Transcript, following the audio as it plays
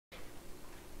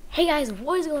Hey guys,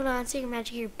 what is going on? Secret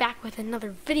Magic here, back with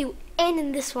another video, and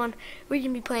in this one, we're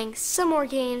going to be playing some more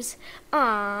games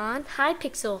on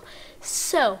Hypixel.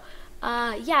 So,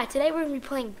 yeah, today we're going to be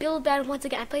playing Build Bad once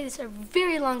again. I played this a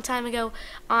very long time ago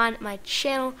on my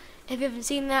channel. If you haven't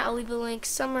seen that, I'll leave a link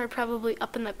somewhere, probably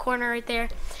up in the corner right there.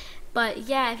 But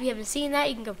yeah, if you haven't seen that,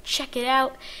 you can go check it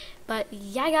out. But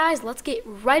yeah, guys, let's get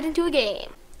right into a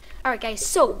game. Alright guys,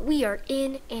 so we are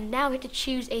in, and now we have to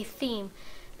choose a theme.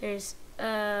 There's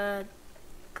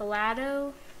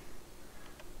Galado.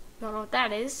 Don't know what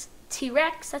that is.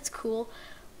 T-Rex, that's cool.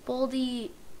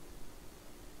 Baldi.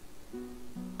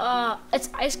 It's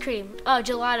ice cream. Oh,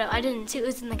 gelato. I didn't see it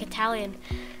was in like Italian,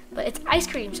 but it's ice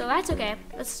cream, so that's okay.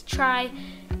 Let's try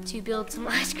to build some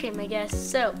ice cream, I guess.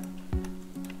 So,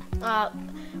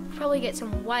 probably get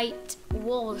some white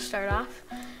wool to start off,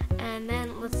 and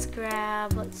then let's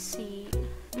grab. Let's see,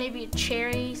 maybe a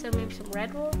cherry. So maybe some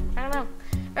red wool. I don't know.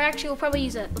 Or actually, we'll probably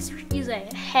use let's use a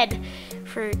head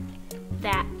for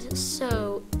that.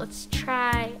 So let's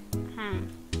try.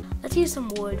 Let's use some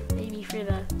wood, maybe for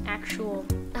the actual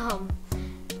cone.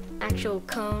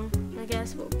 I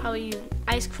guess we'll probably use an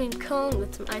ice cream cone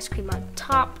with some ice cream on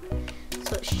top.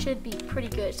 So it should be pretty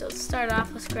good. So let's start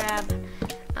off. Let's grab.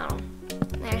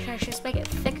 Actually, I should just make it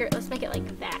thicker. Let's make it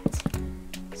like that.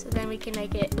 So then we can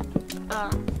make it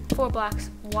 4 blocks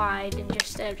wide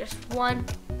instead of just one.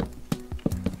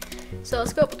 So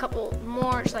let's go up a couple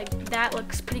more, just like that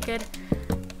looks pretty good.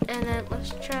 And then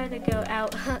let's try to go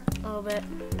out a little bit.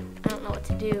 I don't know what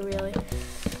to do really.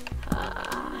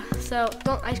 So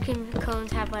don't ice cream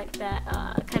cones have like that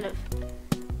kind of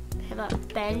have a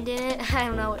bend in it? I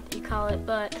don't know what you call it,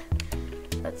 but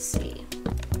let's see.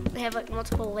 They have like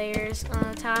multiple layers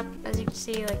on the top, as you can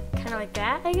see, like kind of like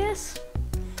that, I guess.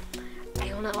 I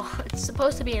don't know. It's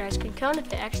supposed to be an ice cream cone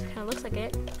if it actually kind of looks like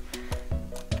it.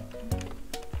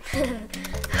 And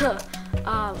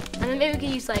then maybe we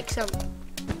could use like some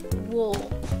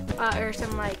wool or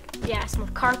some some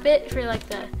carpet for like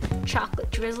the chocolate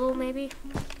drizzle, maybe.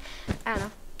 I don't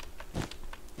know,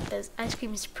 because ice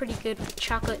cream is pretty good with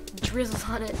chocolate drizzles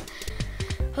on it.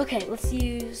 Okay, let's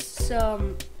use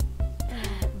some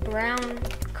brown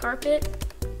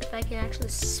carpet, if I can actually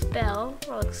spell.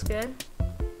 That looks good.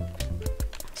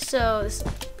 So this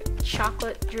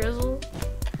chocolate drizzle.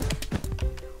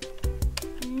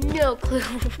 No clue.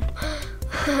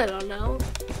 I don't know.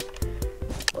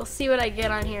 We'll see what I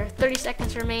get on here. 30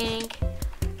 seconds remaining.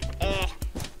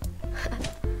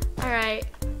 Alright.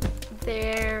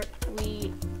 There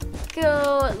we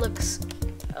go. It looks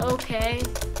okay.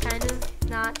 Kind of.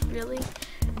 Not really.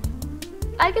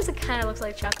 I guess it kind of looks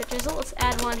like chocolate drizzle. Let's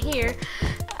add one here.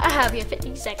 I have you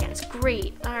 15 seconds.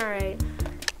 Great. Alright.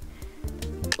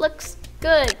 Looks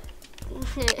good.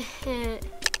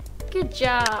 Good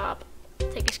job.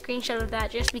 Take a screenshot of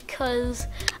that just because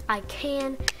I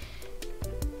can.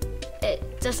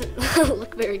 It doesn't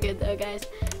look very good though, guys.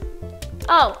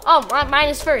 Oh, mine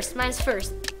is first. Mine is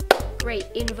first. Great,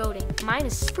 in voting. Mine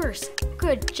is first.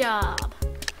 Good job.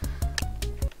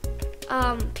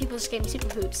 People just gave me super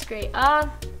poops. Great. I'm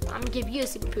gonna give you a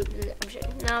super poop. I'm sure.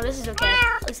 No, this is okay.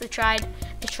 At least they tried.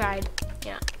 They tried.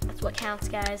 Yeah, that's what counts,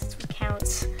 guys. That's what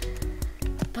counts.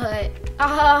 But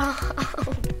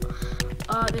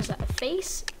there's a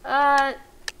face.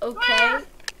 Okay,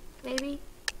 maybe.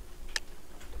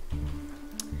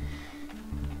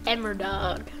 Emmer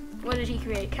dog. What did he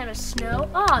create? Kind of snow?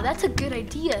 Oh, that's a good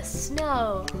idea.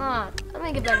 Snow, huh? I'm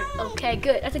gonna give that an okay.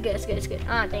 Good. That's a good. It's good. It's good.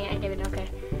 Oh, dang it! I gave it an okay.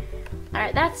 All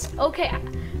right, that's okay.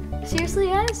 Seriously,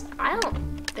 guys, I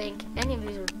don't think any of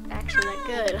these are actually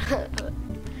that good.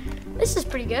 This is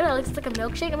pretty good. It looks like a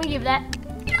milkshake. I'm gonna give that.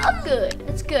 Oh, good.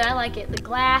 It's good. I like it. The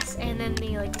glass and then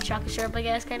the chocolate syrup, I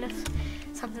guess, kind of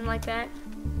something like that.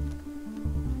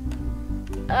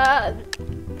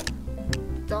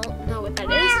 Don't know what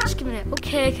that is. Just give me that.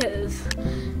 Okay, cause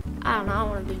I don't know. I don't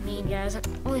want to be mean, guys.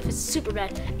 Only if it's super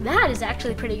bad. That is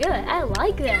actually pretty good. I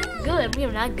like that. Good.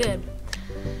 Maybe not good.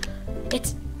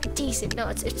 It's decent. No,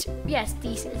 it's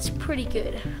decent. It's pretty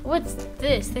good. What's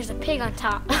this? There's a pig on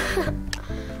top.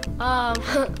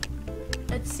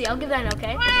 Let's see, I'll give that an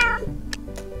okay. I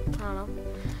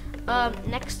don't know.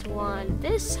 Next one.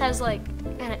 This has like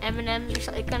kind of M&Ms or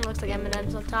something. It kind of looks like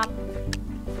M&Ms on top.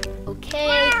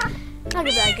 Okay. I'll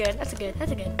give that a good. That's a good.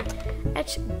 That's a good.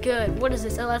 That's good. What is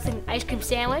this? Oh, that's an ice cream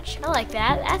sandwich. I like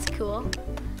that. That's cool.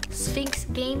 Sphinx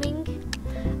Gaming.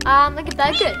 I'll give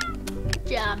that a good. Good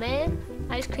job, man.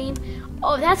 Ice cream.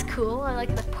 Oh, that's cool. I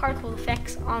like the particle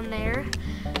effects on there.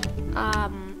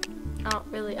 Oh,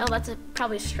 really? Oh, that's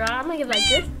probably a straw. I'm gonna give that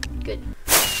good. Good.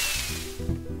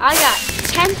 I got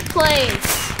 10th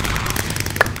place.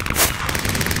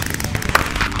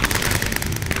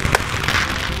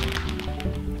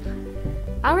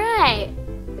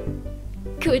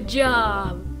 Good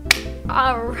job.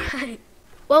 Alright.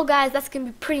 Well guys, that's going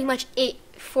to be pretty much it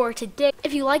for today.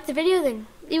 If you liked the video, then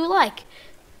leave a like.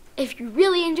 If you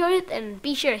really enjoyed it, then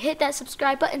be sure to hit that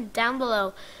subscribe button down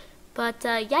below. But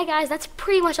yeah guys, that's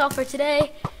pretty much all for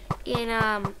today. And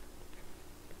I'm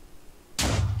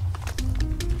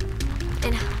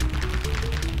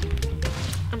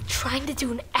trying to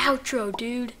do an outro,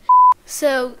 dude.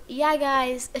 So yeah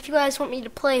guys, if you guys want me to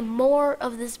play more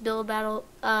of this build battle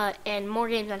and more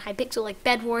games on Hypixel like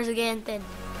Bed Wars again, then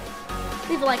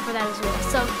leave a like for that as well.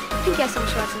 So thank you guys so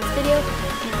much for watching this video,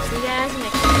 and I'll see you guys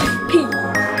next time. Peace.